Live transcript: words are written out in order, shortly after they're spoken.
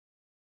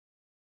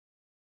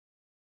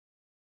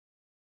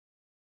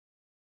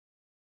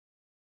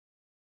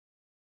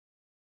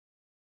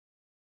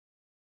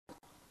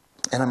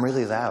And I'm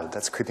really loud.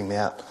 That's creeping me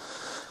out.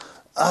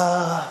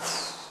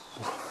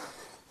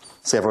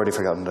 See, I've already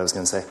forgotten what I was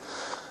going to say.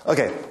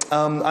 Okay,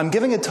 I'm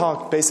giving a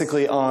talk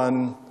basically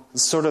on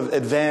sort of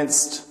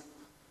advanced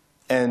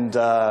and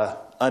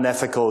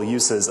unethical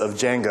uses of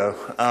Django.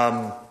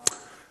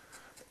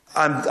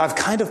 I've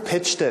kind of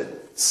pitched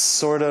it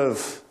sort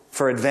of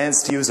for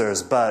advanced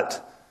users,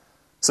 but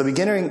so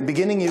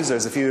beginning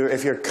users, if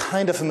you're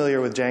kind of familiar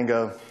with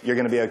Django, you're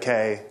going to be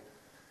okay.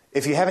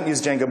 If you haven't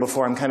used Django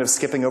before, I'm kind of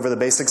skipping over the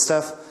basic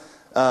stuff.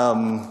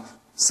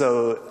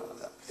 So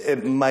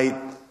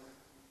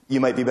you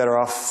might be better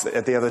off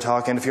at the other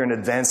talk. And if you're an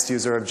advanced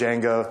user of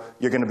Django,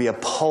 you're going to be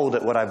appalled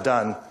at what I've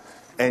done.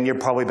 And you're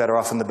probably better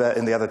off in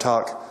the other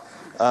talk.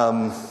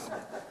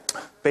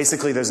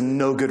 Basically, there's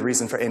no good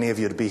reason for any of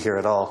you to be here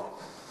at all.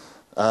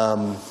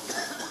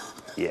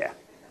 Yeah.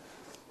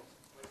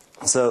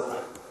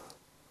 So,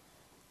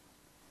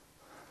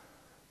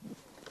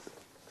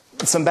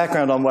 some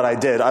background on what I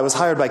did. I was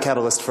hired by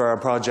Catalyst for a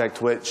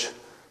project which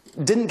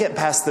didn't get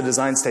past the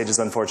design stages,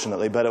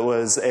 unfortunately, but it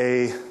was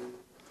a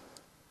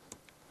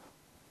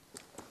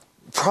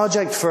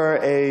project for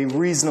a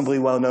reasonably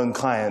well-known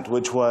client,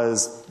 which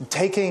was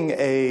taking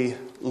a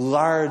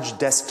large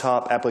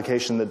desktop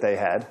application that they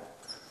had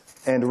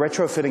and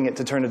retrofitting it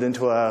to turn it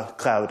into a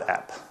cloud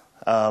app.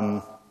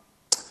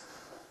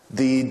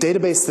 The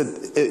database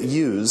that it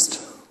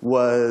used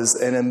was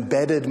an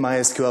embedded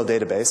MySQL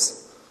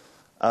database.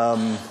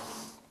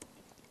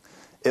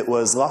 It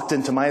was locked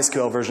into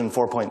MySQL version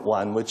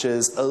 4.1, which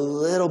is a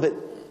little bit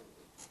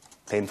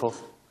painful.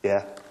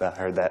 Yeah, I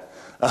heard that.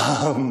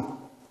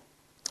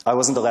 I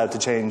wasn't allowed to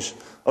change.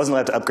 I wasn't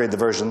allowed to upgrade the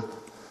version.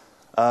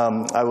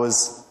 I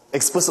was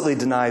explicitly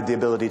denied the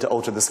ability to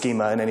alter the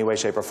schema in any way,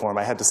 shape, or form.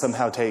 I had to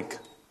somehow take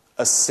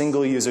a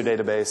single user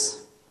database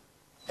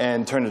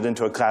and turn it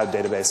into a cloud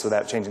database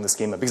without changing the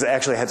schema, because it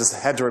actually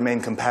had to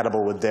remain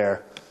compatible with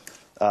their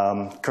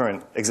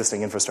current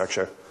existing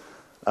infrastructure.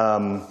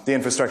 The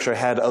infrastructure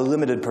had a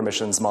limited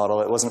permissions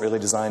model. It wasn't really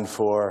designed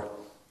for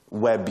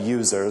web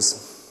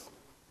users.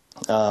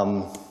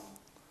 I'm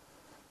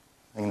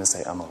going to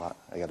say a lot.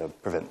 I got to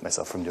prevent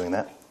myself from doing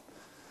that.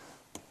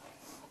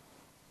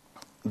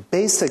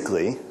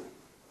 Basically,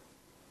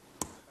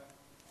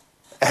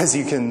 as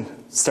you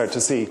can start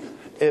to see,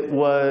 it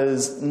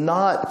was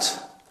not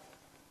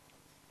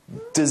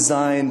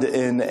designed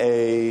in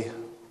a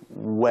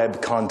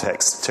web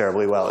context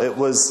terribly well.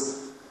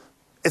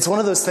 It's one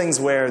of those things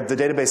where the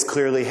database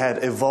clearly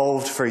had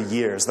evolved for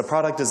years. The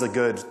product is a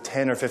good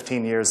 10 or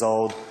 15 years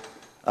old.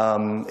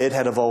 It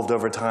had evolved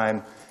over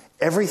time.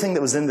 Everything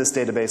that was in this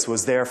database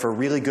was there for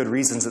really good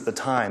reasons at the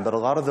time, but a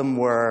lot of them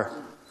were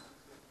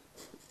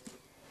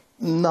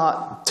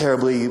not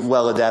terribly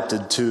well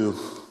adapted to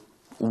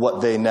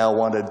what they now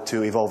wanted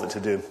to evolve it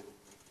to do.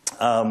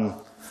 And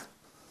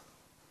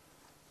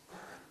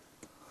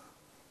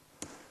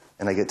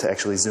I get to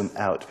actually zoom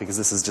out because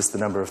this is just the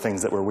number of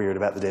things that were weird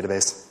about the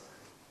database.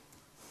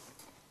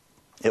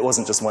 It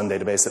wasn't just one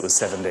database, it was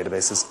 7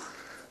 databases.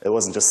 It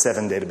wasn't just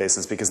 7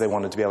 databases because they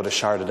wanted to be able to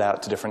shard it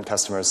out to different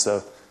customers,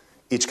 so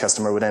each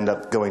customer would end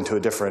up going to a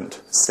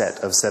different set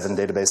of 7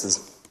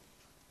 databases.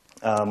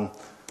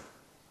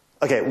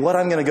 Okay, what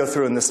I'm going to go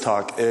through in this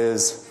talk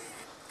is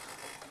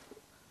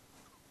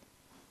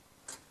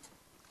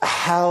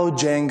how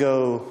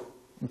Django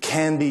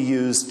can be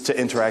used to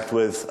interact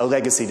with a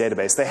legacy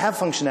database. They have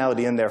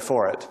functionality in there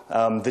for it.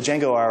 The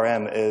Django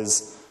RM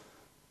is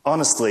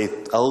honestly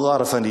a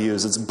lot of fun to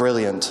use. It's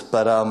brilliant,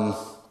 but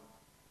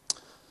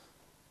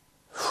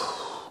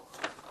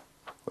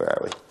where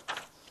are we?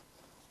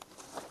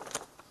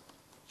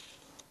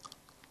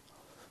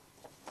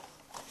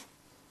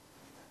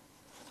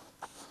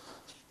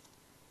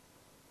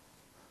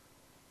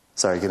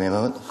 Sorry, give me a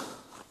moment.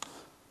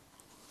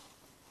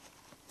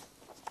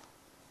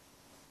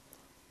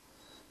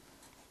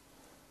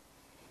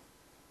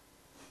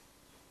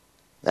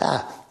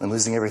 I'm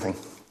losing everything.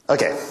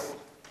 Okay,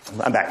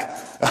 I'm back.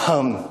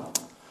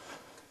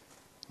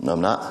 No,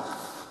 I'm not.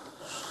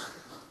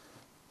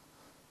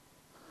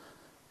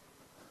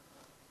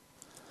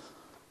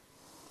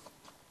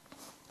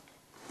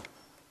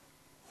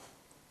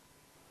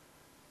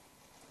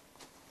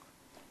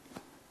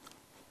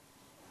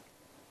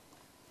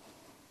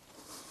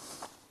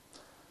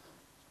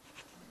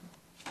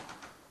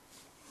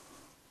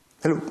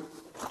 Hello.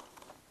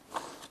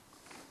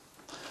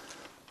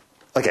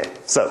 Okay,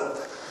 so,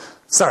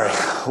 sorry,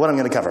 what I'm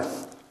going to cover.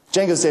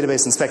 Django's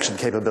database inspection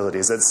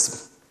capabilities.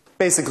 It's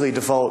basically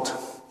default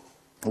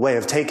way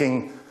of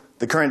taking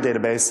the current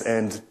database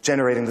and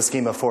generating the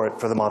schema for it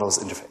for the model's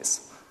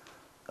interface.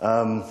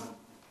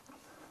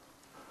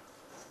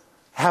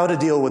 How to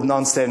deal with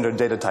non-standard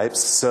data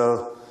types.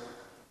 So,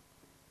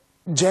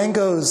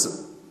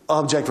 Django's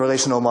object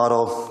relational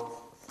model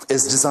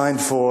is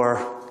designed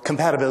for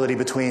compatibility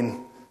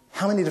between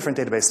how many different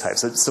database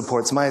types? It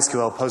supports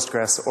MySQL,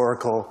 Postgres,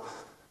 Oracle,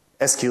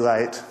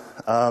 SQLite.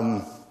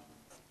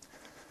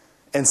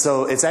 And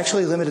so it's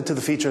actually limited to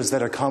the features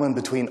that are common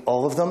between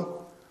all of them,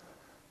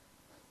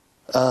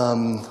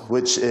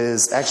 which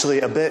is actually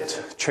a bit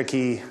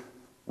tricky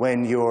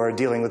when you're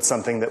dealing with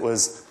something that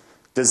was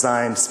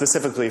designed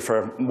specifically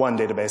for one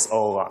database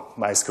all along,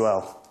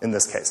 MySQL in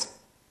this case.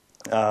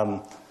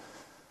 I'm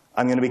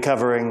going to be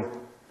covering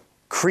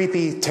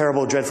creepy,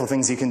 terrible, dreadful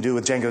things you can do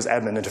with Django's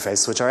admin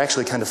interface, which are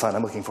actually kind of fun.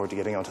 I'm looking forward to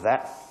getting onto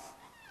that.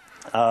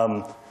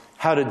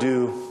 How to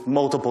do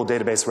multiple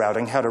database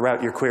routing, how to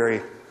route your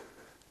query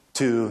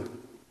to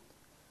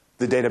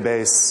the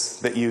database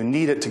that you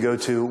need it to go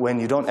to when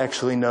you don't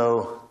actually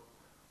know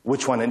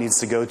which one it needs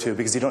to go to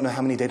because you don't know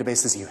how many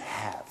databases you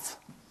have.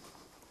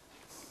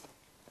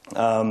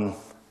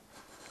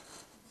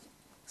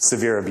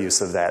 Severe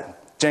abuse of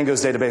that.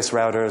 Django's database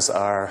routers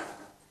are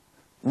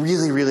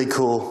really, really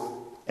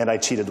cool, and I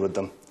cheated with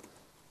them.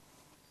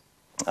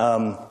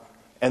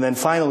 And then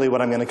finally,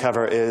 what I'm going to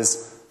cover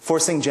is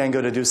forcing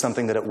Django to do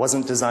something that it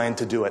wasn't designed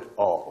to do at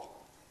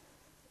all,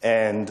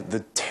 and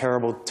the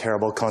terrible,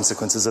 terrible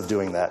consequences of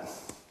doing that.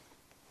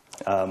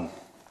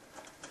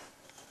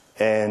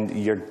 And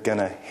you're going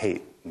to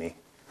hate me.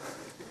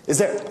 Is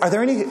there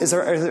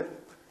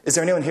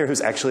anyone here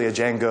who's actually a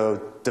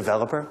Django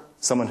developer?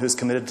 Someone who's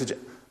committed to Django?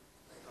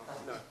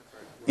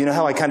 You know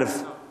how I kind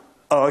of...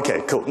 Oh,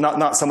 okay, cool.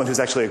 Not someone who's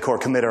actually a core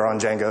committer on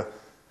Django.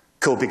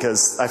 Cool,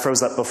 because I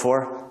froze up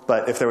before,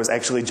 but if there was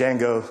actually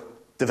Django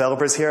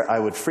developers here, I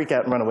would freak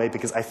out and run away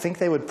because I think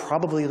they would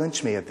probably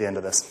lynch me at the end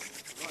of this.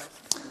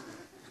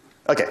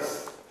 Okay.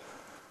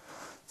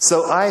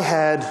 So I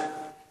had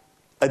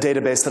a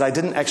database that I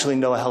didn't actually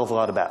know a hell of a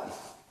lot about.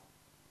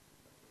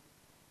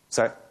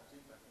 Sorry?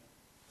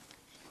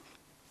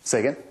 Say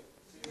again?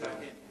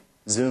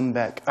 Zoom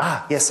back.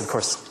 Ah, yes, of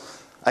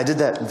course. I did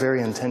that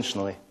very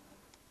intentionally.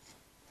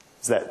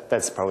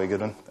 That's probably a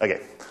good one.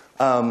 Okay.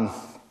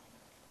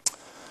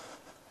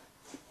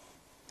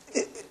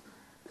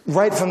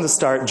 Right from the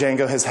start,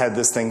 Django has had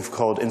this thing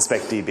called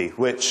InspectDB,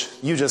 which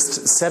you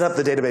just set up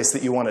the database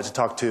that you want it to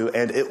talk to,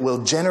 and it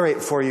will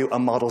generate for you a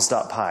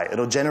models.py.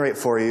 It'll generate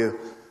for you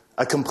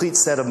a complete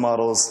set of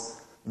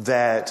models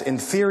that, in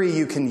theory,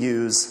 you can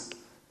use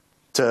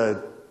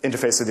to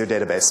interface with your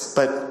database.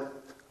 But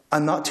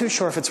I'm not too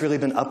sure if it's really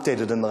been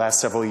updated in the last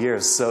several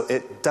years, so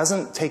it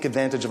doesn't take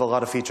advantage of a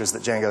lot of features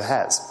that Django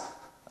has.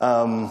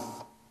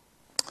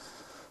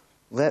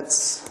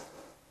 Let's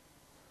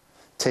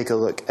take a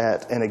look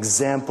at an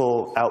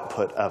example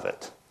output of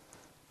it.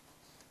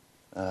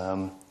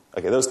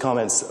 Okay, those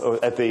comments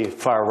at the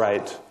far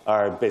right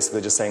are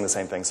basically just saying the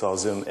same thing, so I'll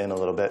zoom in a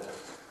little bit.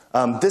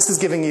 This is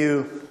giving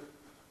you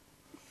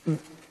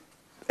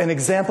an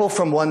example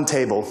from one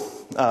table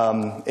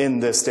in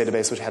this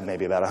database, which had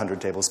maybe about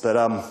 100 tables.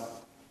 But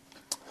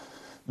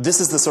this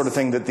is the sort of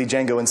thing that the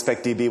Django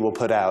InspectDB will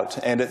put out.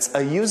 And it's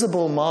a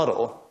usable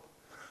model,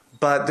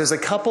 but there's a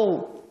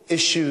couple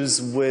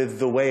issues with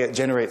the way it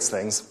generates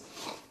things.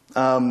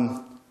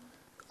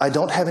 I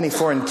don't have any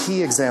foreign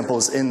key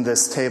examples in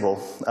this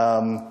table.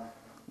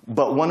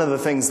 But one of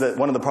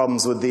the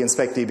problems with the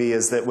InspectDB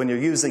is that when you're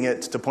using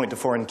it to point to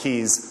foreign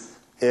keys,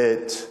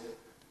 it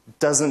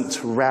doesn't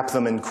wrap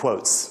them in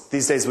quotes.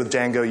 These days with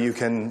Django, you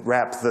can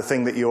wrap the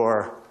thing that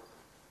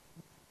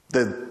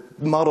the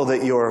model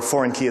that your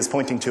foreign key is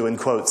pointing to in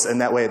quotes,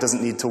 and that way it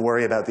doesn't need to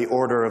worry about the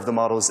order of the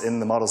models in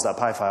the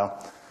models.py file.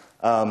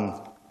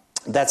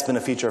 That's been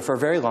a feature for a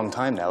very long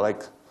time now,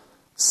 like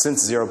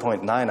since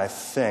 0.9, I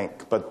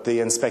think, but the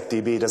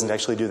InspectDB doesn't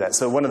actually do that.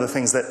 So one of the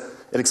things that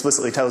it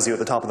explicitly tells you at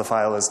the top of the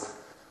file is,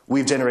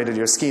 we've generated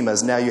your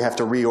schemas, now you have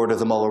to reorder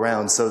them all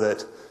around so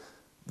that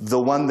the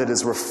one that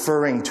is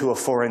referring to a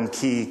foreign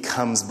key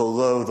comes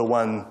below the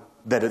one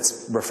that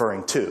it's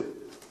referring to.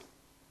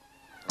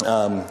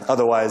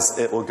 Otherwise,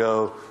 it will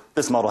go,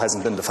 this model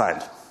hasn't been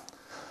defined.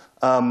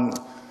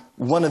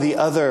 One of the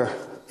other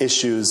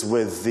issues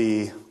with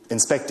the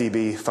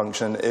InspectDB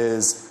function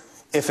is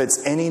if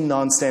it's any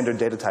non-standard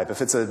data type,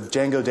 if it's a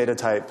Django data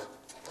type,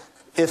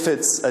 if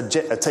it's a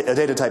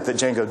data type that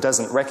Django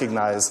doesn't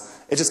recognize,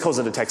 it just calls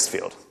it a text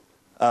field.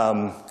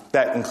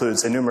 That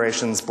includes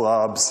enumerations,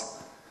 blobs,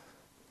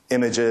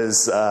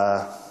 images,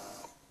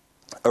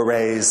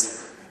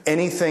 arrays,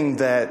 anything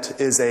that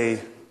is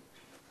a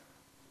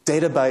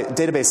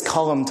database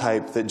column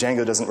type that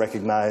Django doesn't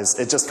recognize,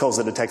 it just calls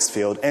it a text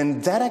field.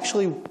 And that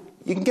actually,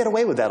 you can get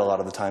away with that a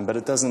lot of the time, but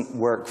it doesn't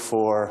work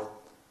for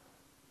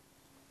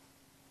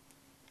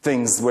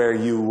things where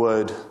you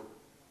would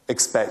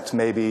expect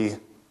maybe,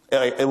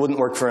 it wouldn't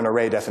work for an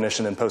array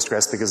definition in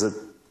Postgres because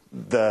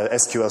the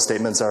SQL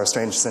statements are a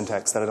strange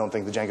syntax that I don't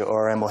think the Django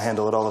ORM will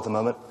handle at all at the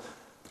moment.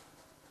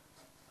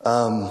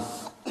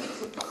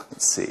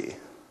 Let's see.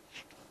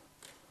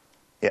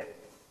 Yeah,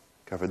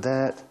 covered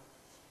that.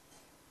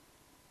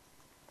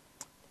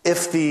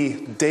 If the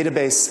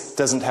database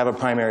doesn't have a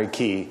primary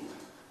key,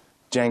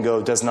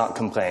 Django does not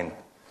complain,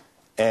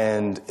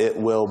 and it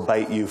will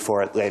bite you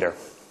for it later.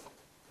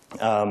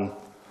 And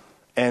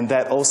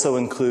that also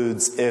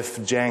includes if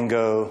the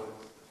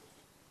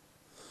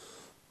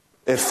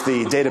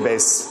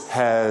database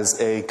has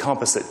a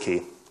composite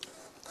key.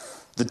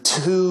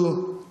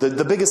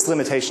 The biggest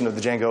limitation of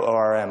the Django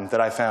ORM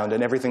that I found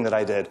in everything that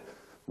I did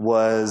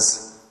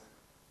was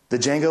the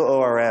Django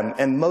ORM,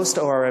 and most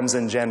ORMs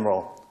in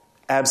general,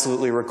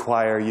 absolutely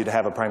require you to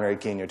have a primary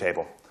key in your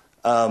table.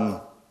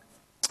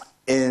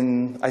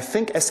 In, I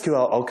think,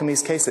 SQL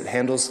Alchemy's case, it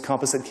handles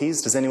composite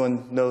keys. Does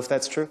anyone know if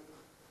that's true?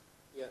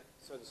 Yeah,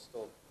 so does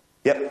Storm.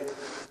 Yep.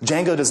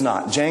 Django does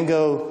not.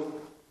 Django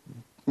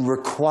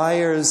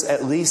requires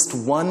at least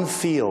one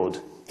field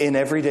in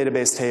every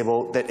database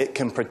table that it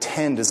can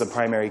pretend is a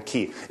primary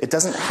key. It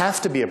doesn't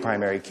have to be a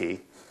primary key,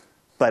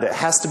 but it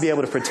has to be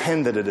able to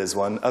pretend that it is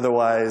one.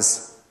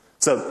 Otherwise,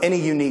 so any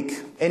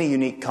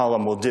unique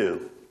column will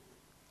do.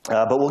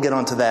 But we'll get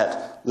onto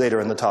that later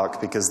in the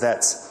talk because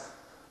that's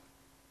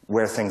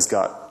where things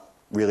got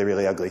really,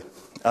 really ugly.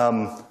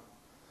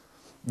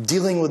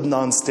 Dealing with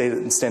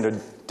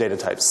non-standard data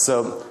types.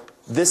 So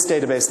this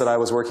database that I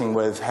was working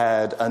with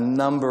had a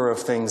number of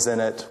things in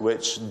it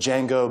which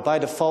Django, by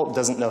default,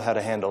 doesn't know how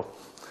to handle.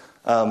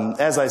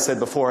 As I said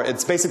before,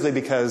 it's basically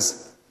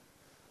because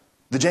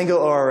the Django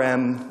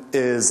ORM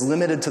is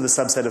limited to the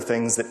subset of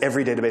things that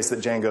every database that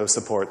Django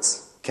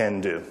supports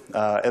can do,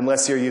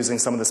 unless you're using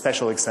some of the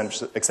special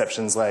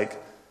exceptions like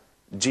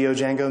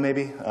GeoDjango,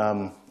 maybe.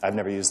 I've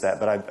never used that,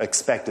 but I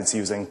expect it's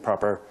using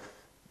proper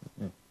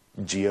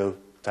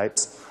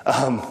geotypes.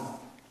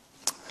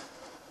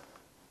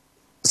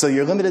 So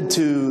you're limited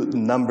to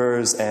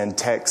numbers and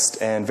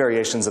text and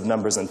variations of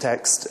numbers and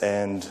text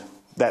and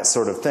that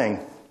sort of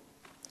thing.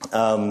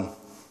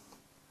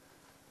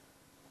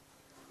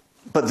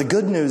 But the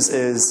good news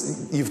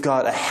is you've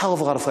got a hell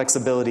of a lot of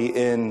flexibility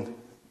in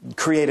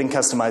creating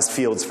customized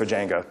fields for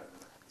Django.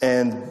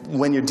 And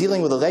when you're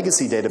dealing with a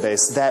legacy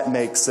database, that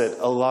makes it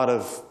a lot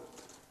of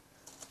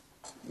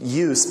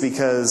use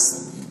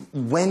because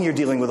when you're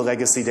dealing with a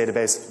legacy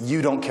database,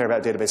 you don't care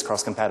about database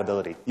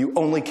cross-compatibility. You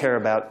only care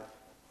about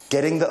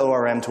getting the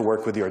ORM to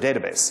work with your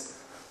database.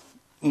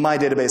 My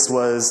database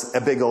was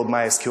a big old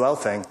MySQL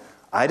thing.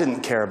 I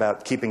didn't care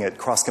about keeping it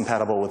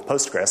cross-compatible with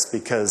Postgres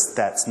because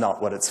that's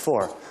not what it's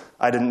for.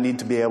 I didn't need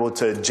to be able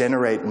to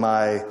generate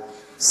my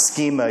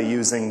schema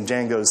using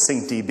Django's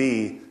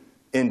SyncDB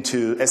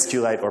into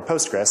SQLite or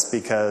Postgres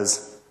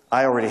because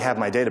I already have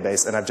my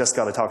database and I've just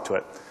got to talk to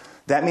it.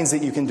 That means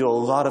that you can do a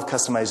lot of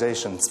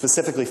customization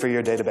specifically for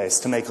your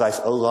database to make life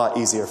a lot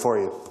easier for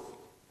you.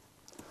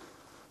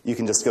 You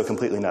can just go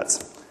completely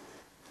nuts.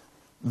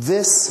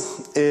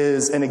 This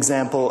is an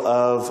example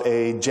of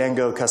a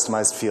Django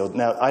customized field.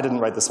 Now, I didn't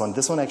write this one.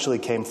 This one actually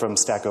came from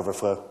Stack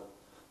Overflow.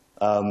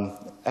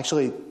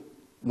 Actually,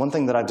 one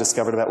thing that I've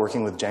discovered about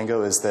working with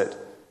Django is that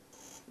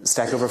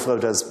Stack Overflow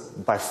does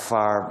by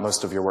far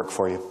most of your work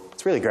for you.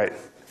 It's really great.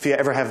 If you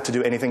ever have to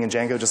do anything in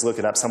Django, just look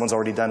it up. Someone's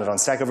already done it on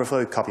Stack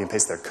Overflow, copy and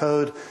paste their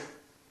code,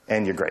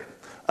 and you're great.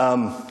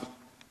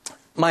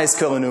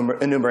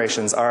 MySQL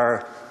enumerations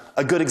are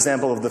a good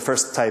example of the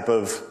first type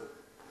of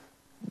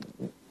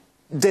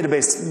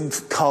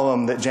database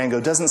column that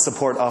Django doesn't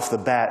support off the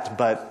bat,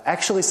 but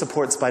actually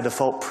supports by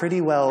default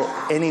pretty well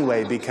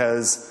anyway,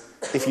 because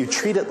if you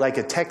treat it like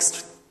a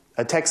text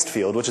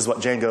field, which is what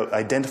Django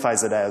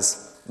identifies it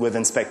as with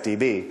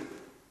InspectDB,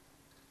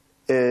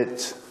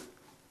 it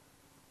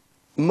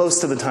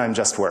most of the time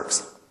just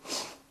works.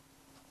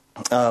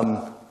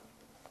 In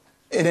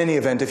any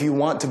event, if you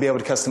want to be able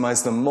to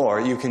customize them more,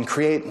 you can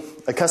create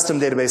a custom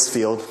database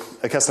field,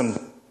 a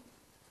custom,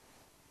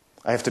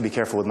 I have to be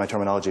careful with my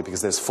terminology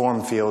because there's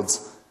form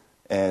fields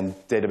and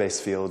database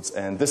fields,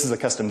 and this is a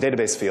custom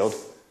database field.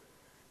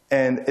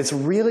 And it's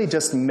really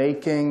just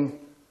making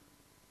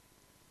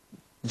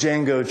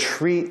Django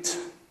treat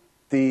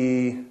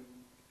the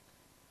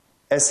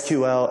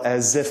SQL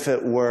as if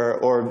it were,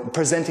 or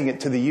presenting it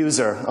to the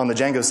user on the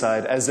Django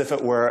side as if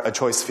it were a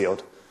choice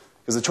field.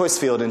 Because a choice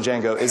field in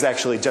Django is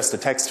actually just a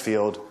text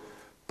field,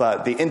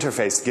 but the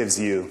interface gives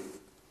you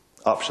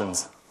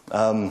options.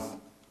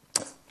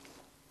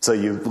 So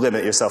you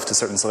limit yourself to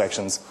certain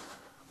selections.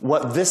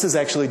 What this is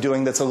actually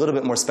doing that's a little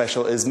bit more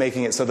special is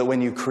making it so that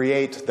when you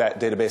create that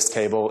database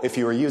table, if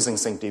you were using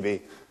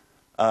SyncDB,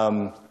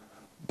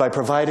 by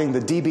providing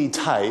the DB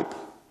type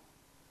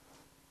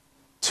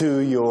to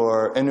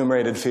your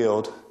enumerated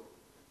field,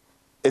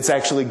 it's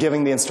actually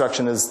giving the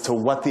instruction as to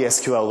what the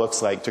SQL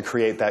looks like to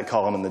create that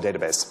column in the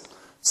database.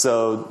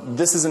 So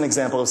this is an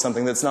example of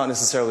something that's not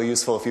necessarily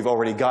useful if you've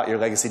already got your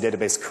legacy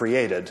database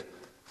created,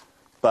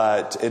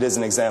 but it is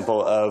an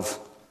example of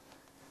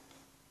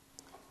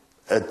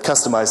a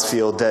customized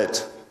field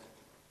that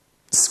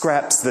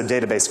scraps the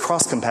database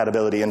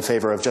cross-compatibility in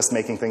favor of just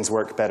making things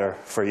work better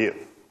for you.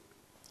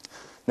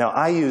 Now,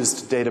 I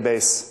used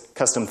database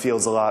custom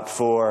fields a lot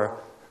for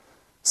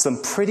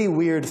some pretty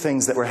weird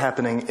things that were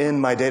happening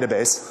in my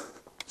database.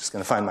 Just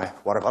going to find my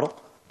water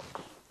bottle.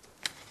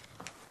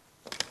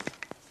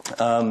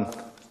 I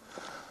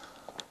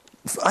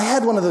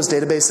had one of those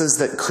databases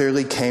that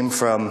clearly came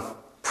from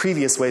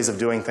previous ways of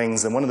doing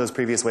things, and one of those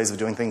previous ways of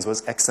doing things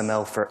was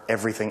XML for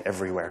everything,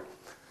 everywhere.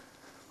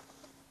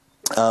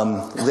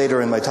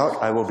 Later in my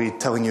talk, I will be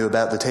telling you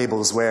about the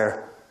tables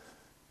where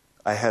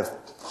I have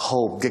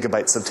whole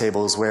gigabytes of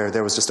tables where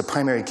there was just a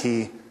primary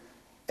key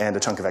and a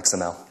chunk of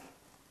XML.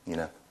 You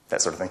know,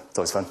 that sort of thing. It's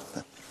always fun.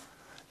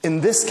 In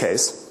this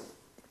case,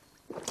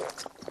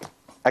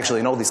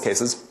 actually in all these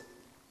cases,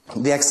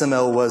 the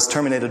XML was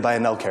terminated by a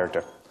null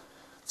character.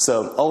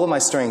 So all of my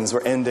strings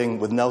were ending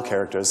with null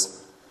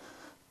characters,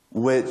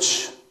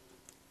 which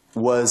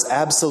was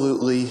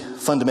absolutely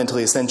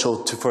fundamentally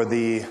essential for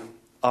the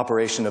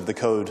operation of the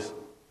code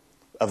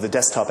of the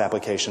desktop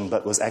application,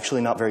 but was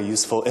actually not very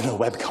useful in a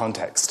web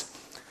context.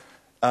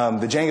 The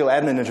Django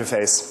admin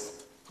interface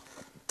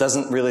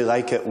doesn't really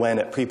like it when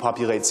it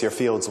pre-populates your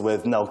fields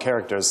with null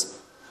characters.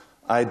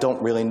 I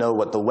don't really know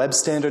what the web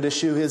standard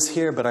issue is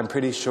here, but I'm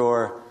pretty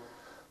sure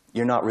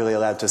you're not really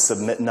allowed to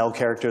submit null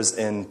characters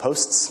in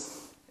posts,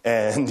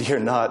 and you're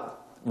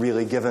not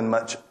really given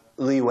much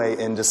leeway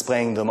in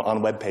displaying them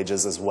on web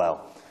pages as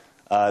well.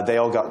 They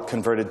all got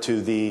converted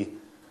to the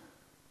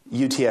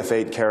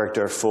UTF-8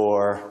 character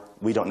for,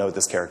 we don't know what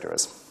this character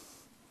is,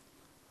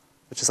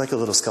 which is like a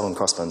little skull and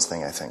crossbones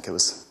thing, I think. It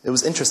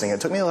was interesting.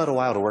 It took me a little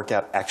while to work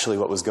out actually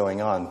what was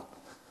going on.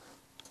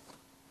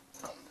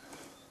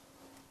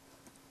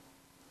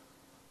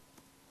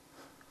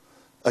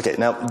 Okay,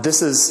 now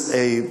this is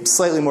a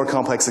slightly more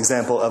complex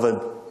example of a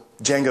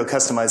Django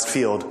customized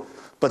field,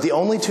 but the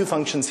only two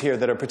functions here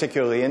that are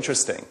particularly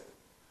interesting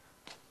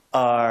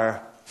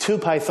are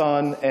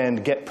toPython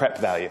and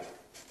getPrepValue.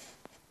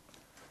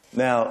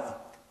 Now,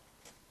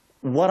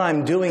 what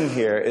I'm doing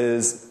here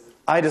is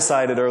I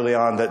decided early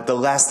on that the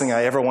last thing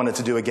I ever wanted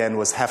to do again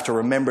was have to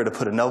remember to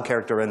put a null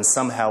character in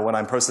somehow when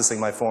I'm processing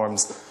my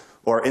forms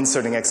or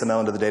inserting XML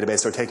into the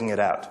database or taking it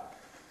out.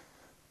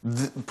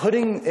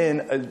 Putting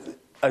in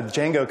a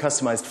Django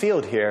customized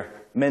field here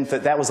meant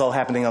that that was all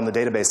happening on the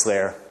database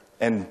layer,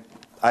 and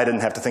I didn't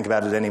have to think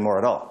about it anymore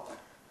at all.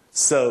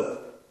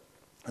 So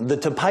the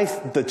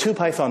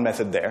toPython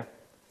method there,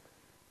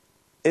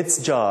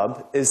 its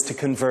job is to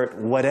convert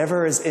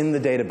whatever is in the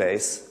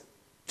database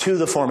to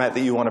the format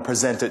that you want to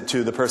present it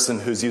to the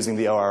person who's using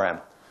the ORM.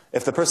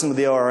 If the person with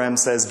the ORM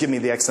says, give me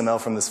the XML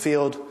from this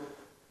field,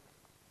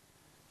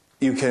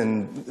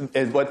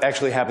 what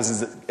actually happens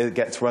is it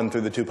gets run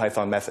through the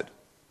toPython method.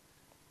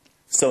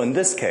 So in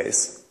this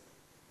case,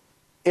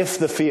 if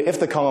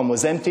the column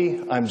was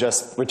empty, I'm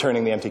just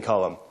returning the empty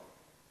column.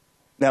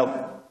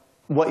 Now,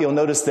 what you'll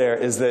notice there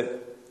is that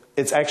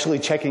it's actually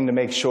checking to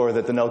make sure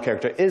that the null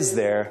character is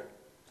there,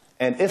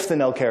 and if the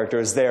null character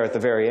is there at the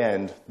very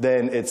end,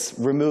 then it's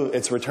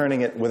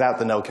returning it without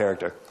the null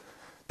character.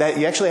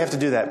 You actually have to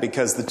do that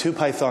because the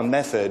toPython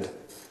method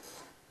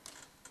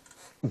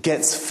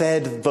gets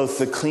fed both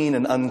the clean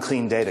and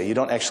unclean data. You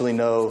don't actually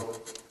know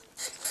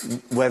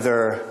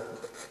whether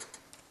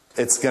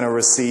it's going to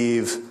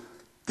receive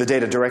the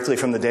data directly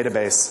from the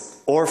database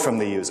or from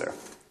the user.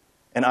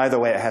 And either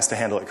way, it has to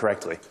handle it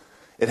correctly.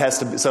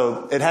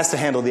 So it has to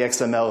handle the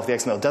XML if the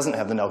XML doesn't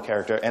have the null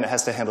character, and it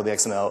has to handle the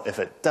XML if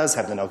it does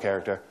have the null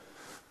character.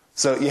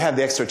 So you have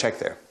the extra check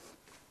there.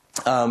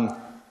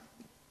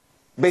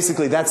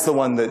 Basically, that's the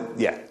one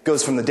that,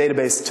 goes from the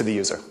database to the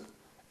user.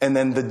 And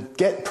then the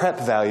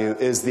getPrepValue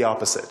is the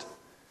opposite.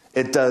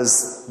 It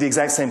does the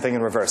exact same thing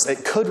in reverse.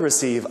 It could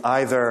receive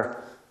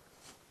either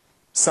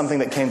something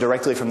that came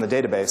directly from the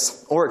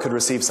database, or it could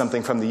receive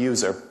something from the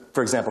user,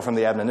 for example, from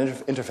the admin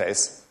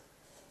interface.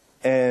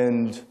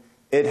 And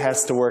it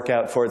has to work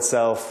out for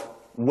itself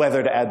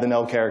whether to add the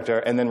null character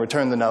and then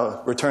return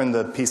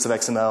the piece of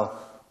XML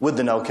with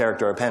the null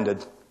character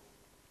appended.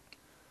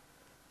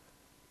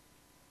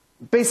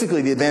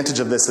 Basically, the advantage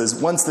of this is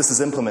once this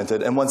is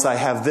implemented, and once I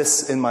have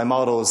this in my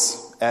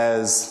models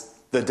as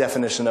the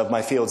definition of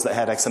my fields that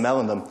had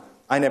XML in them,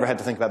 I never had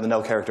to think about the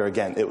null character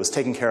again. It was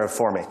taken care of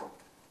for me.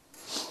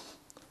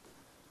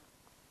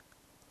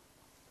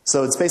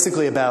 So it's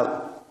basically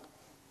about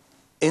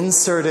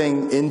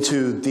inserting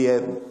into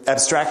the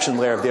abstraction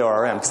layer of the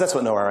ORM, because that's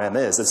what an ORM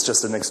is. It's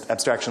just an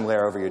abstraction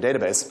layer over your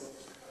database.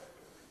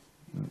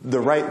 The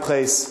right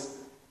place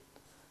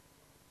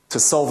to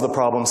solve the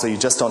problem so you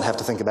just don't have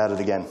to think about it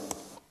again.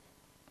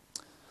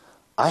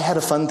 I had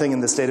a fun thing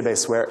in this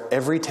database where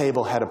every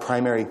table had a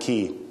primary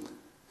key.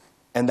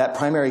 And that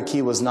primary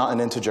key was not an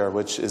integer,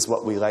 which is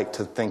what we like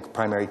to think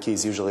primary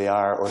keys usually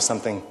are, or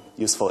something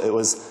useful. It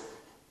was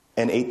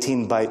an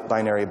 18-byte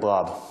binary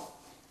blob.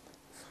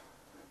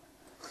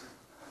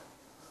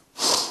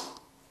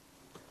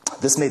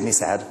 This made me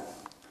sad,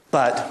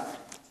 but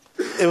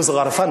it was a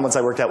lot of fun once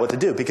I worked out what to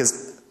do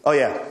because, oh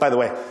yeah, by the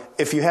way,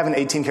 if you have an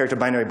 18-character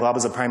binary blob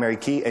as a primary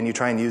key and you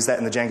try and use that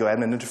in the Django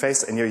admin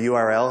interface and your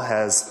URL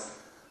has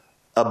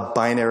a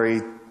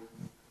binary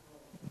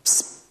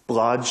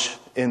splodge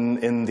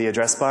in the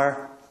address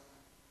bar,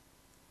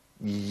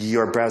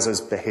 your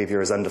browser's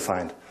behavior is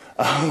undefined.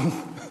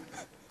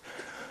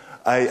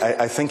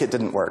 I think it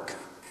didn't work.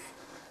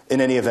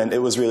 In any event, it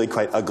was really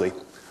quite ugly.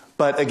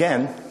 But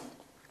again,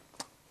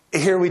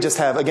 here we just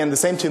have, again, the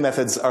same two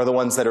methods are the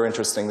ones that are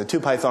interesting, the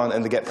toPython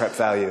and the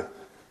getPrepValue.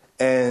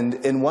 And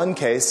in one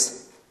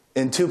case,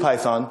 in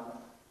toPython,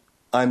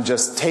 I'm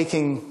just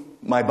taking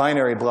my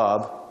binary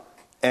blob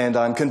and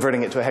I'm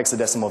converting it to a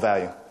hexadecimal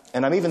value.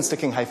 And I'm even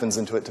sticking hyphens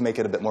into it to make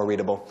it a bit more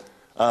readable.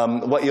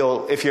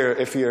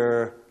 If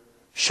you're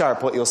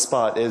sharp, what you'll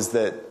spot is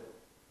that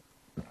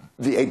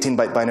the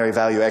 18-byte binary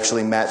value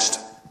actually matched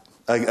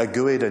a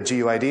GUID, a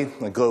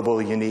GUID, a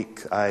global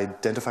unique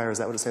identifier, is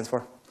that what it stands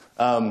for?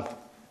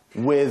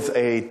 With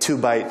a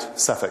 2-byte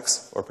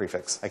suffix or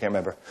prefix, I can't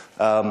remember.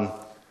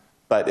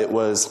 But it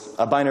was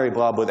a binary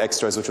blob with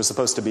extras, which was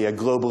supposed to be a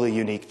globally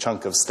unique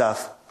chunk of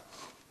stuff.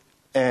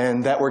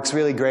 And that works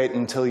really great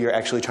until you're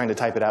actually trying to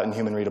type it out in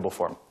human readable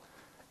form.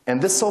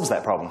 And this solves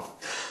that problem.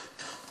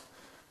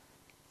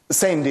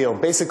 Same deal.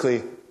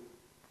 Basically,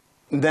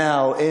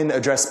 now in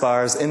address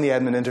bars, in the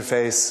admin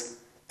interface,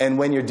 and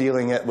when you're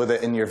dealing with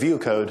it in your view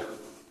code,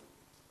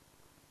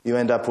 you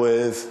end up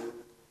with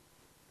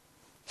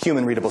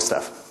human readable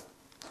stuff.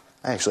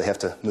 I actually have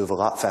to move a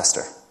lot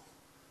faster.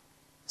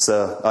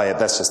 So, oh yeah,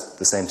 that's just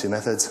the same two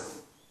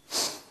methods.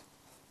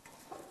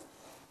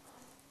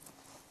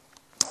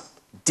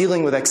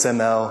 Dealing with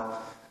XML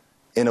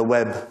in a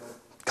web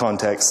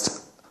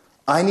context,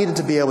 I needed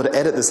to be able to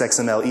edit this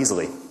XML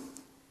easily.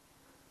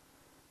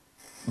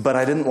 But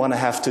I didn't want to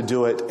have to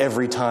do it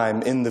every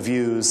time in the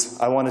views.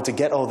 I wanted to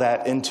get all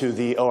that into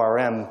the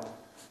ORM,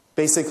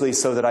 basically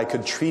so that I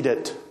could treat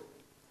it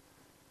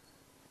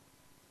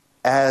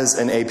as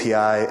an API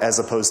as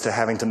opposed to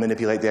having to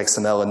manipulate the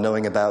XML and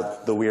knowing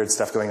about the weird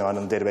stuff going on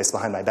in the database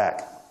behind my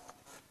back.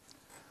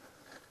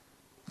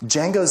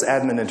 Django's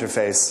admin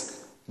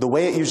interface, the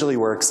way it usually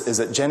works is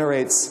it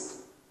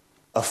generates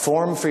a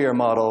form for your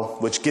model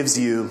which gives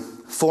you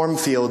form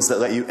fields that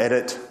let you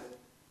edit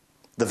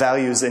the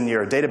values in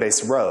your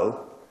database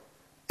row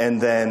and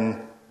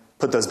then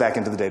put those back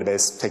into the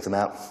database, take them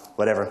out,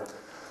 whatever.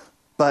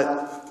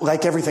 But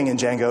like everything in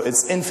Django,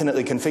 it's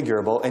infinitely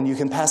configurable, and you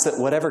can pass it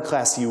whatever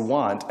class you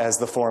want as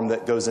the form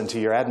that goes into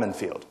your admin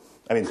field.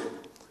 I mean,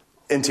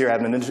 into your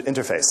admin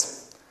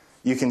interface.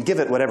 You can give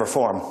it whatever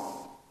form.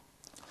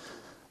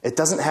 It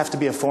doesn't have to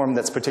be a form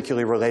that's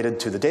particularly related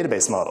to the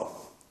database model.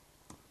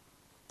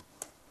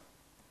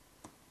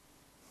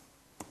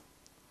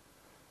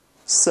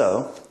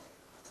 So,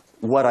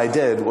 what I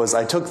did was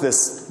I took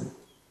this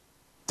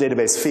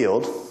database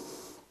field,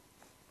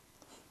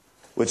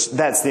 which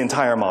that's the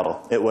entire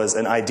model. It was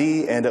an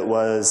ID and it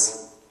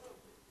was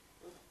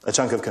a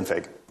chunk of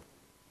config.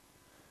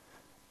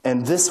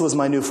 And this was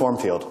my new form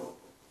field.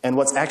 And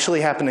what's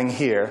actually happening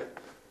here,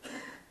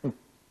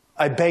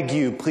 I beg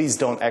you, please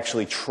don't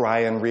actually try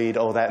and read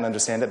all that and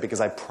understand it,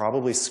 because I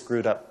probably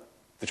screwed up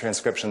the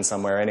transcription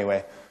somewhere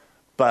anyway.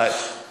 But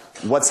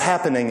what's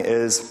happening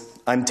is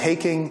I'm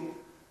taking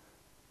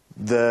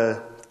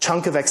the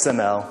chunk of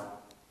XML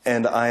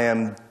and I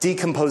am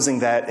decomposing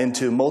that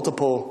into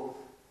multiple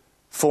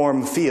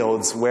form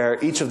fields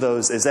where each of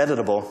those is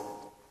editable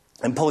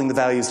and pulling the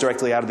values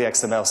directly out of the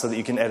XML so that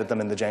you can edit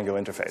them in the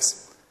Django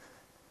interface.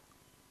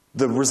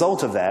 The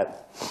result of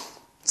that,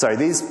 sorry,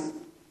 these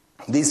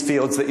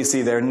fields that you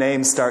see there,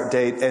 name, start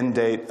date, end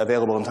date,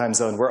 available in time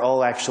zone, were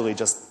all actually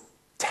just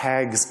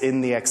tags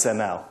in the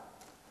XML.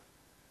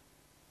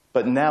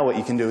 But now what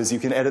you can do is you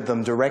can edit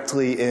them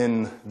directly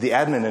in the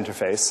admin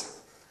interface,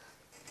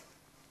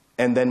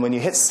 and then when you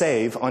hit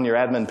save on your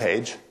admin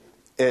page,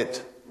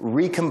 it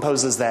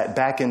recomposes that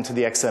back into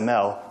the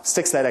XML,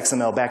 sticks that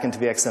XML back into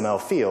the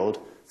XML field,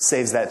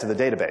 saves that to the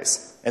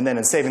database. And then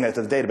in saving that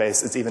to the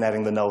database, it's even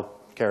adding the null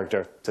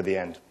character to the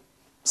end,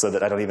 so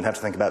that I don't even have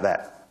to think about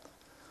that.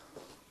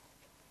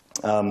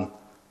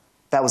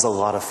 That was a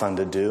lot of fun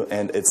to do,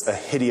 and it's a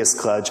hideous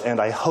kludge, and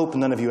I hope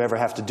none of you ever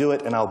have to do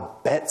it, and I'll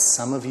bet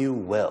some of you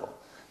will.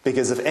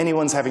 Because if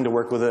anyone's having to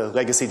work with a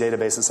legacy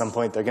database at some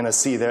point, they're going to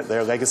see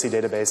their legacy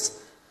database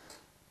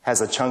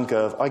has a chunk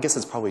of, I guess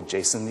it's probably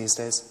JSON these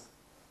days.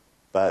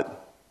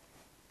 But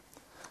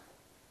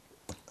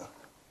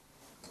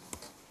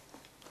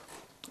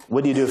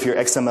what do you do if your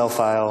XML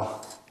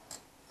file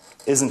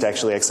isn't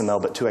actually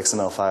XML, but two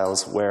XML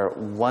files where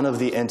one of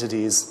the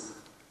entities...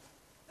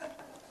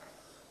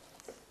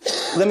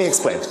 Let me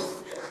explain.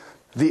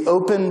 The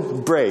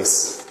open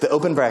brace, the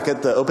open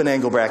bracket, the open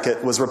angle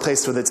bracket was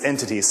replaced with its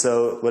entity.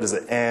 So what is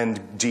it? And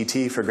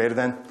GT for greater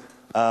than.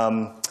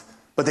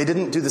 But they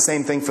didn't do the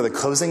same thing for the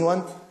closing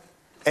one.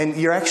 And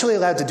you're actually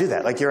allowed to do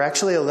that. Like, you're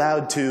actually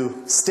allowed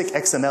to stick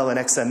XML in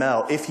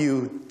XML if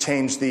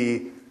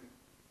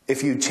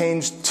you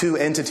change two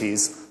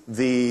entities,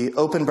 the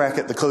open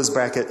bracket, the closed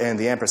bracket, and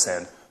the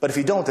ampersand. But if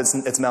you don't,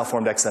 it's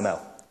malformed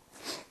XML.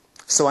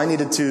 So I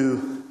needed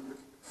to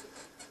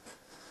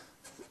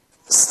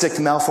stick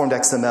malformed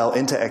XML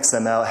into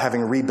XML,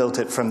 having rebuilt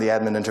it from the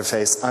admin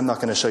interface. I'm not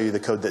going to show you the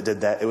code that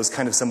did that. It was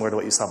kind of similar to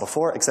what you saw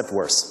before, except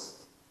worse.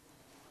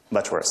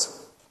 Much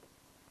worse.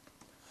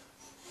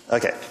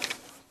 Okay.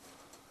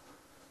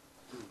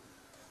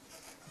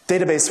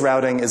 Database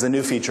routing is a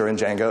new feature in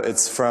Django.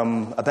 It's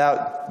from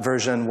about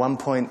version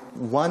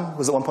 1.1.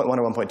 Was it 1.1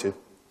 or 1.2?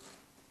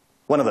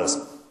 One of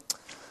those.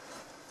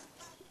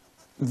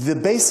 The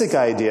basic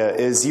idea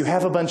is you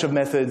have a bunch of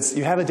methods.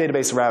 You have a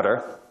database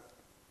router.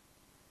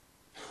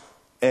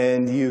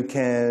 And you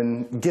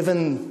can,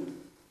 given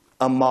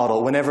a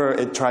model, whenever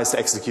it tries to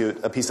execute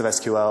a piece of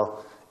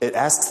SQL, it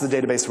asks the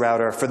database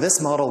router, for this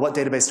model, what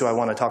database do I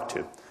want to talk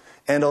to?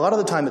 And a lot of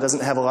the time, it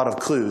doesn't have a lot of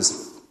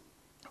clues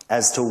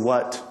as to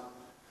what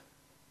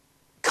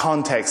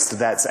context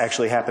that's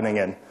actually happening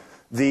in.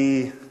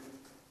 the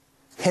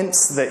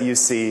hints that you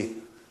see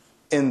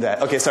in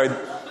that, okay, sorry,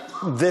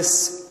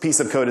 this piece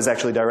of code is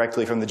actually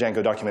directly from the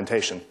Django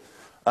documentation.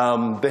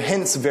 The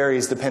hints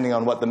varies depending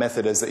on what the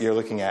method is that you're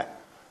looking at.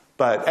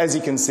 But as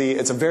you can see,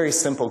 it's a very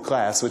simple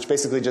class, which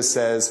basically just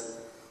says,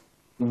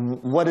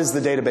 what is the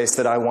database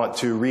that I want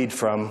to read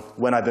from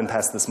when I've been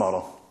passed this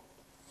model?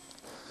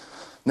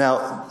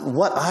 Now,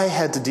 what I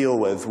had to deal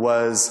with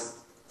was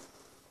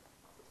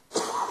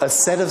a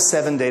set of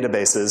 7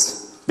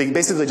 databases,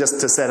 basically just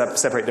to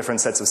separate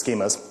different sets of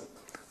schemas.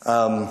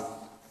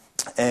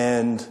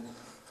 And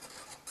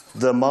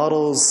the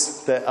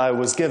models that I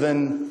was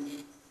given,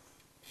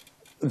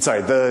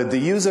 sorry, the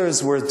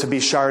users were to be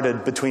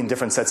sharded between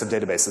different sets of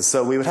databases.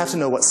 So we would have to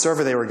know what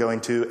server they were going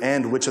to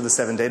and which of the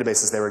 7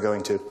 databases they were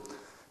going to.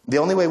 The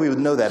only way we would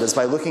know that is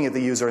by looking at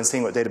the user and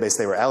seeing what database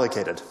they were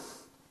allocated.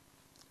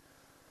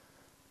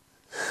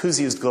 Who's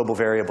used global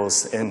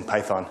variables in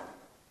Python?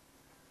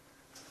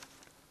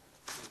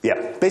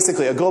 Yeah,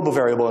 basically a global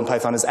variable in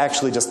Python has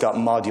actually just got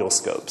module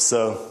scope.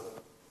 So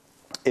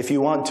if you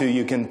want to,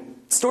 you can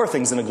store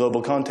things in a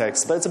global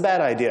context, but it's a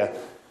bad idea.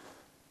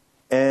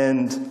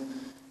 And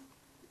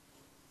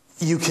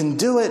you can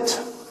do it,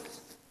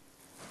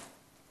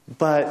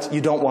 but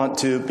you don't want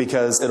to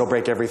because it'll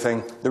break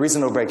everything. The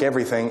reason it'll break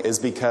everything is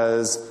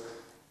because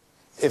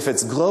if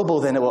it's global,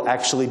 then it will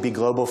actually be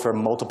global for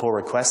multiple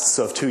requests.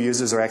 So if 2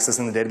 users are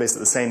accessing the database at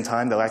the same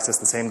time, they'll access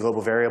the same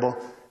global variable,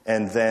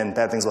 and then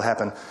bad things will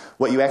happen.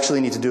 What you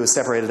actually need to do is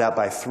separate it out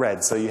by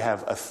thread. So you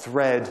have a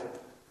thread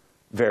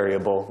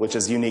variable, which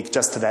is unique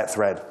just to that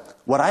thread.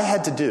 What I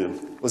had to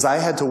do was I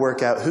had to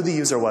work out who the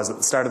user was at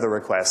the start of the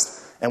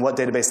request and what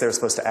database they were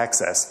supposed to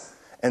access,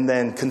 and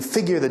then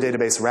configure the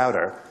database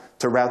router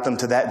to route them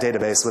to that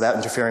database without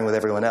interfering with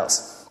everyone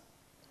else.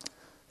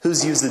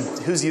 Who's used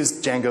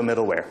Django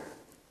middleware?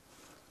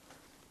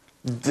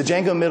 The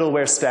Django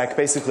middleware stack,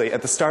 basically,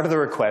 at the start of the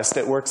request,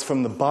 it works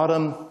from the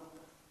bottom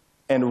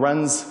and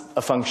runs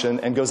a function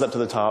and goes up to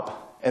the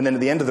top. And then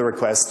at the end of the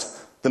request,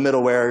 the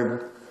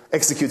middleware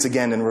executes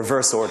again in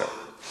reverse order.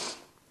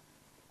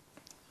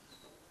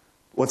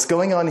 What's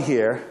going on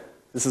here,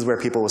 this is where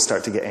people will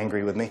start to get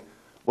angry with me.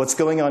 What's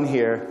going on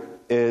here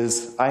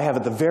is I have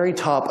at the very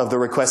top of the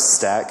request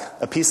stack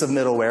a piece of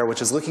middleware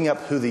which is looking up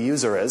who the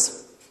user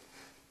is,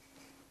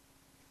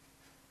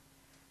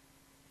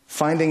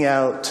 finding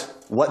out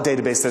what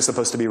database they're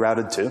supposed to be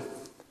routed to,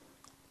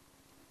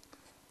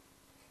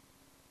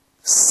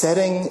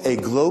 setting a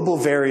global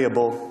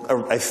variable,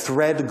 a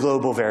thread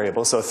global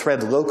variable, so a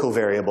thread local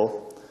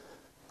variable,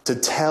 to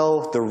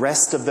tell the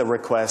rest of the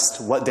request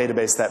what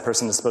database that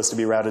person is supposed to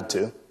be routed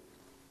to,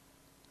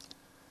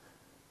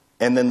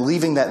 and then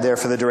leaving that there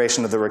for the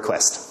duration of the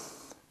request.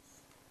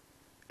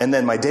 And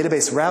then my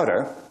database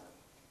router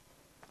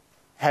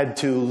had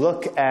to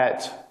look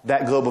at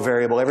that global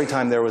variable every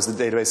time there was a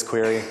database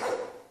query,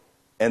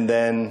 and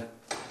then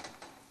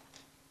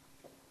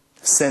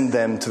send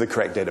them to the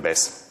correct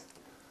database.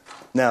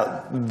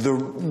 Now, the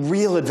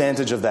real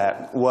advantage of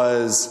that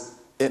was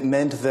it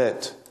meant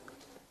that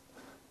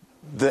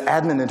the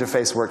admin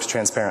interface worked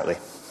transparently.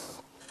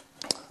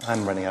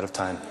 I'm running out of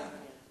time.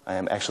 I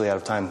am actually out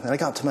of time. And I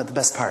got to the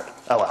best part.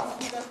 Oh, well.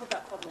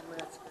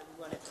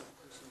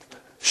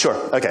 Sure,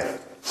 okay.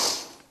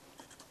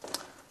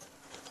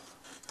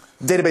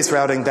 Database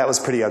routing, that was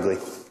pretty ugly.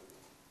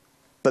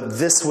 But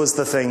this was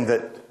the thing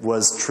that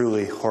was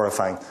truly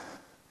horrifying.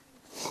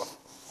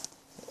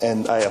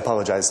 And I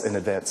apologize in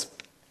advance.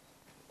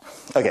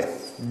 Okay,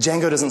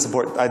 Django doesn't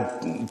support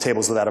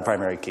tables without a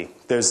primary key.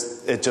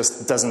 It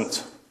just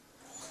doesn't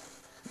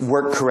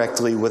work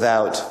correctly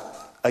without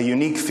a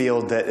unique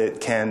field that it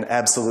can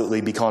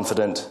absolutely be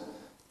confident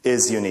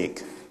is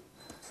unique.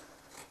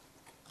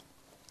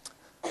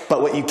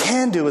 But what you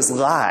can do is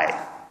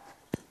lie.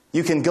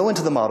 You can go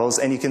into the models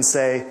and you can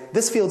say,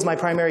 this field's my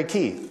primary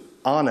key.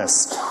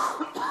 Honest.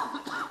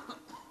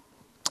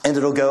 And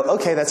it'll go,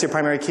 okay, that's your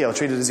primary key. I'll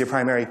treat it as your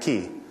primary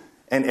key.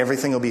 And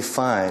everything will be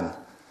fine,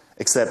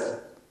 except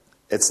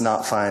it's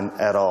not fine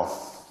at all.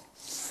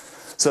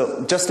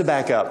 So just to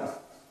back up,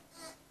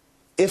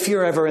 if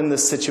you're ever in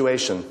this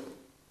situation,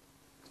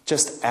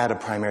 just add a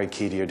primary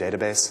key to your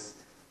database.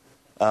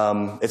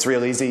 It's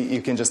real easy.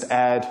 You can just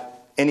add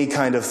any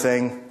kind of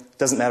thing.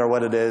 Doesn't matter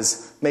what it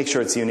is. Make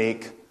sure it's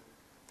unique.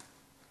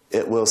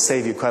 It will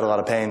save you quite a lot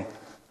of pain.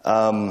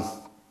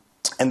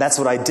 And that's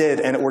what I did,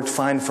 and it worked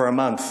fine for a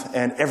month,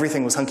 and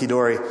everything was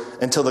hunky-dory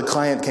until the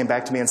client came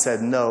back to me and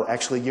said, no,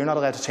 actually, you're not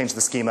allowed to change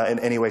the schema in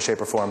any way, shape,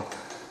 or form.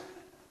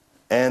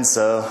 And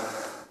so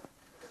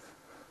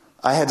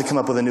I had to come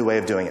up with a new way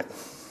of doing it.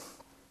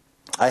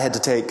 I had to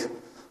take,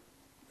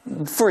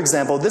 for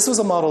example, this was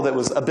a model that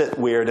was a bit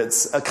weird.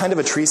 It's a kind of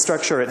a tree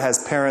structure. It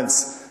has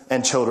parents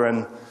and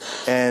children,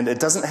 and it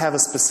doesn't have a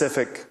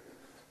specific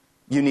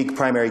unique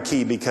primary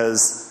key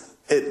because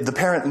the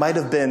parent might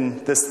have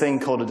been this thing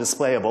called a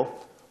displayable,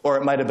 or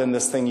it might have been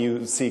this thing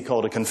you see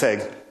called a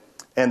config,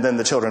 and then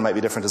the children might be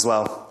different as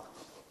well.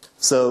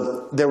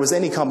 So there was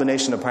any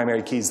combination of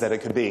primary keys that it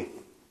could be.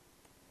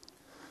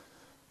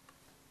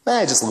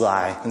 I just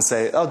lie and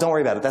say, oh, don't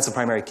worry about it. That's a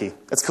primary key.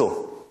 That's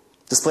cool.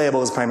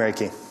 Displayable is a primary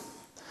key.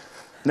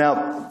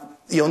 Now,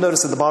 you'll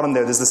notice at the bottom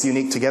there's this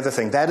unique together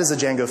thing. That is a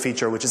Django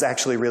feature which is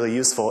actually really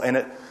useful, and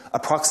it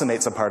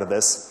approximates a part of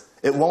this.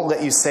 It won't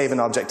let you save an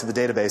object to the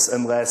database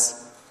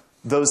unless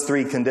those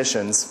three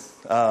conditions,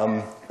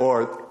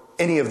 or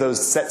any of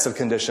those sets of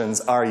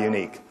conditions, are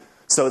unique.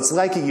 So it's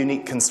like a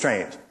unique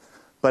constraint,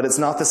 but it's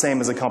not the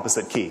same as a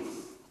composite key.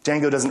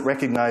 Django doesn't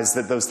recognize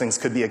that those things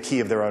could be a key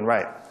of their own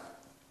right.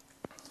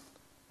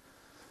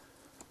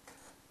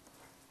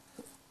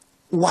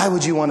 Why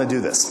would you want to do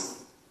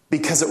this?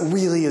 Because it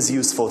really is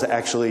useful to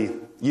actually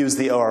use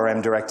the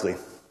ORM directly.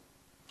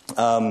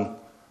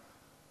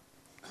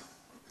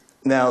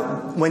 Now,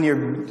 when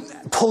you're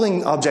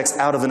pulling objects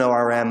out of an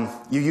ORM,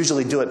 you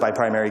usually do it by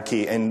primary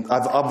key. And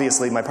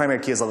obviously, my primary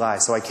key is a lie,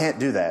 so I can't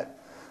do that.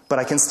 But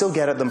I can still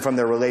get at them from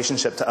their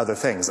relationship to other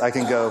things. I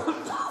can go,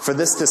 for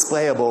this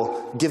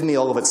displayable, give me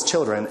all of its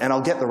children, and I'll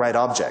get the right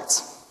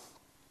objects.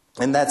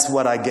 And that's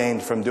what I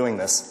gained from doing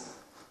this.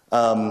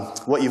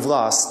 What you've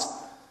lost,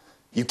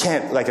 you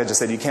can't, like I just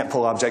said, you can't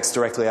pull objects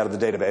directly out of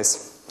the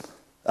database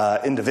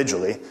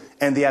individually,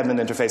 and the admin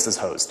interface is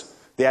hosed.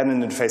 The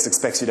admin interface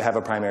expects you to have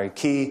a primary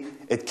key.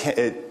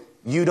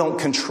 You don't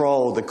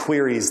control the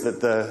queries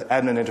that the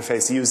admin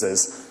interface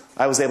uses.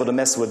 I was able to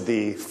mess with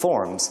the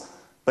forms,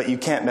 but you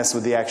can't mess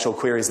with the actual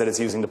queries that it's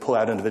using to pull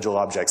out individual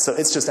objects. So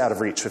it's just out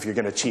of reach if you're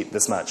going to cheat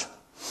this much.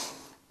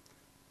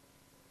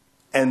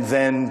 And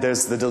then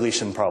there's the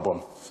deletion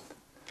problem.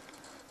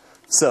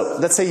 So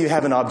let's say you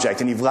have an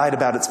object and you've lied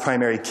about its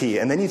primary key,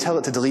 and then you tell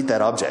it to delete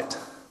that object.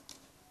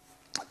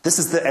 This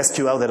is the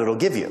SQL that it'll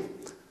give you.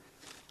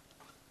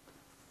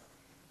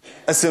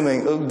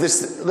 Assuming,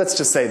 let's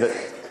just say that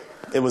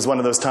it was one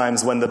of those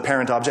times when the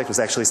parent object was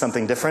actually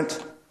something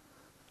different.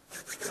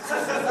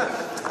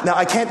 Now,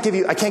 I can't give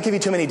you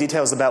too many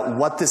details about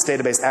what this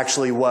database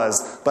actually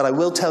was, but I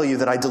will tell you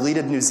that I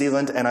deleted New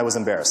Zealand and I was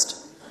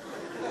embarrassed.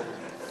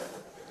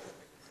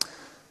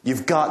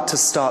 You've got to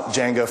stop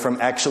Django from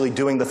actually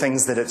doing the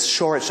things that it's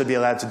sure it should be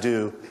allowed to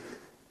do,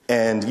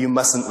 and you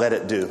mustn't let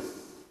it do.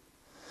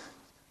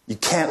 You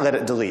can't let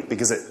it delete,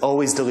 because it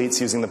always deletes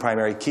using the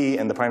primary key,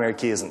 and the primary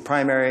key isn't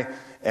primary,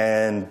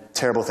 and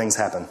terrible things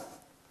happen.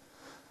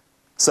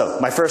 So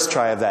my first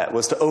try of that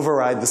was to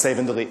override the save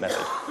and delete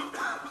method.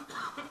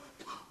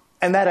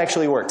 And that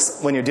actually works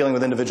when you're dealing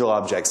with individual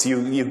objects.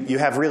 You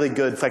have really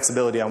good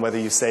flexibility on whether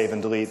you save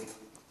and delete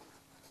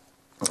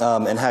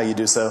and how you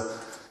do so,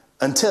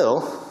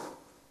 until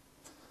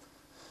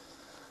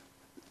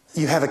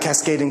you have a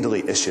cascading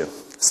delete issue.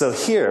 So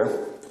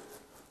here,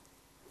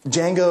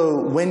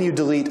 Django, when you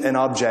delete an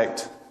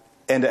object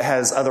and it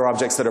has other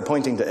objects that are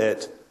pointing to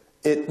it,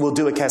 it will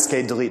do a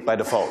cascade delete by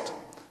default.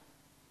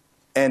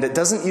 And it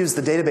doesn't use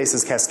the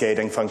database's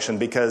cascading function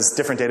because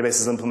different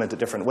databases implement it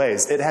different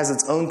ways. It has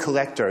its own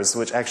collectors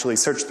which actually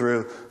search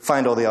through,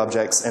 find all the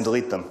objects, and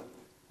delete them.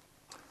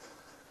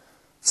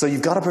 So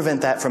you've got to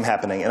prevent that from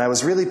happening. And I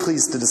was really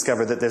pleased to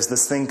discover that there's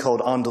this thing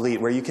called onDelete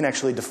where you can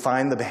actually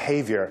define the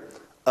behavior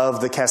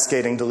of the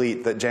cascading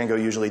delete that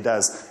Django usually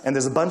does. And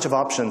there's a bunch of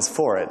options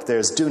for it.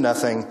 There's do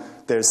nothing,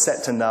 there's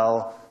set to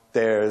null,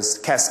 there's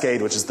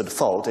cascade, which is the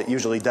default. It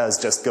usually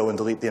does just go and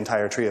delete the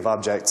entire tree of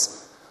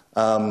objects.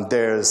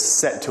 There's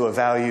set to a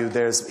value.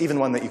 There's even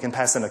one that you can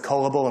pass in a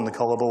callable, and the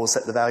callable will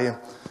set the value.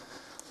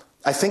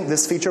 I think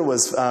this feature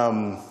was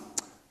Django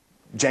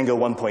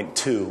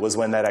 1.2 was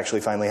when that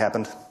actually finally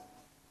happened.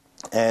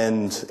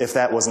 And if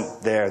that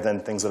wasn't there, then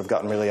things would have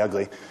gotten really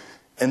ugly.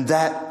 And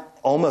that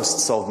almost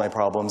solved my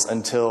problems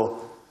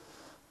until...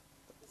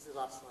 This is the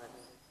last slide.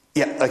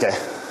 Yeah, okay.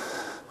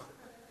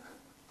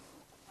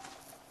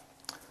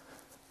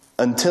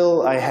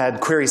 Until I had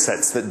query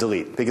sets that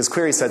delete, because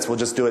query sets will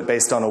just do it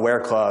based on a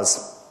where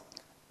clause.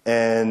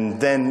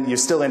 And then you're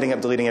still ending up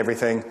deleting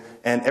everything,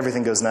 and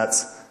everything goes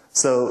nuts.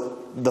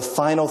 So the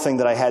final thing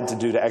that I had to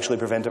do to actually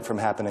prevent it from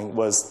happening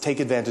was take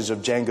advantage of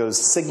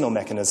Django's signal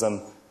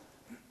mechanism,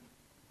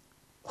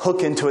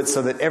 hook into it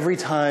so that every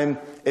time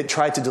it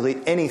tried to delete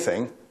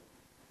anything,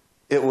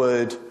 it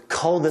would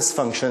call this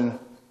function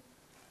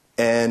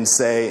and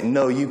say,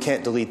 no, you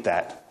can't delete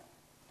that.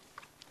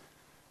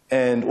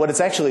 And what it's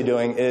actually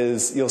doing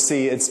is, you'll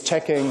see it's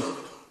checking,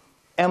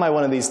 am I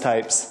one of these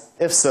types?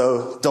 If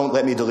so, don't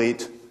let me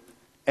delete.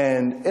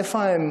 And if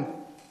I'm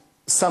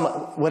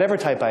whatever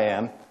type I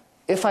am,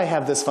 if I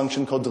have this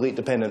function called delete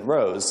dependent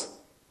rows,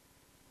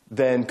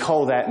 then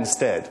call that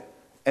instead.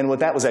 And what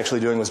that was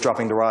actually doing was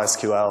dropping to raw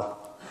SQL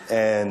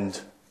and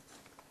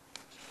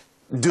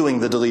doing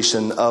the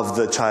deletion of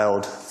the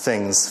child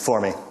things for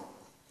me.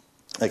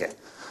 Okay.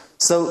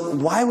 So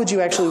why would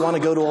you actually want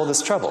to go to all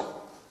this trouble?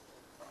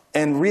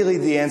 And really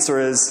the answer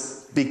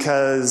is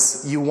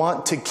because you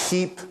want to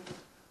keep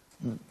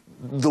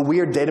the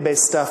weird database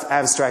stuff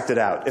abstracted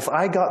out. If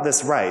I got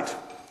this right,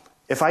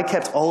 if I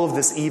kept all of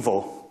this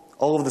evil,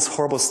 all of this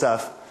horrible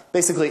stuff,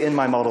 basically in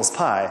my model's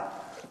pie,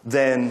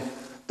 then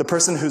the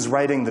person who's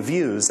writing the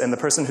views and the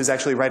person who's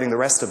actually writing the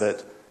rest of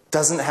it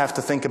doesn't have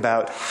to think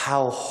about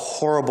how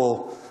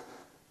horrible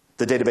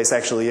the database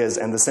actually is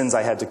and the sins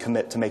I had to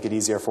commit to make it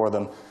easier for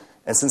them.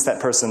 And since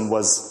that person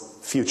was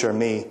future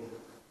me,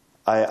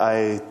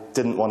 I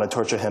didn't want to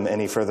torture him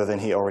any further than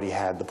he already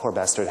had. The poor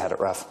bastard had it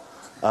rough.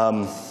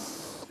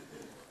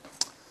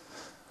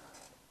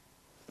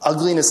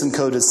 Ugliness in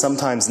code is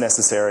sometimes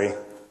necessary.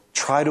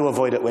 Try to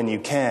avoid it when you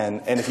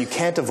can, and if you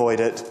can't avoid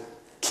it,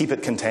 keep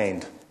it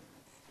contained.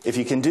 If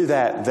you can do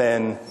that,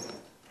 then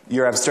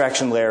your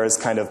abstraction layer is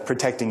kind of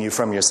protecting you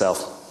from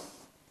yourself.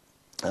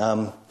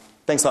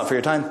 Thanks a lot for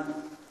your time.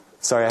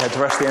 Sorry I had to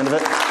rush the end of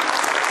it.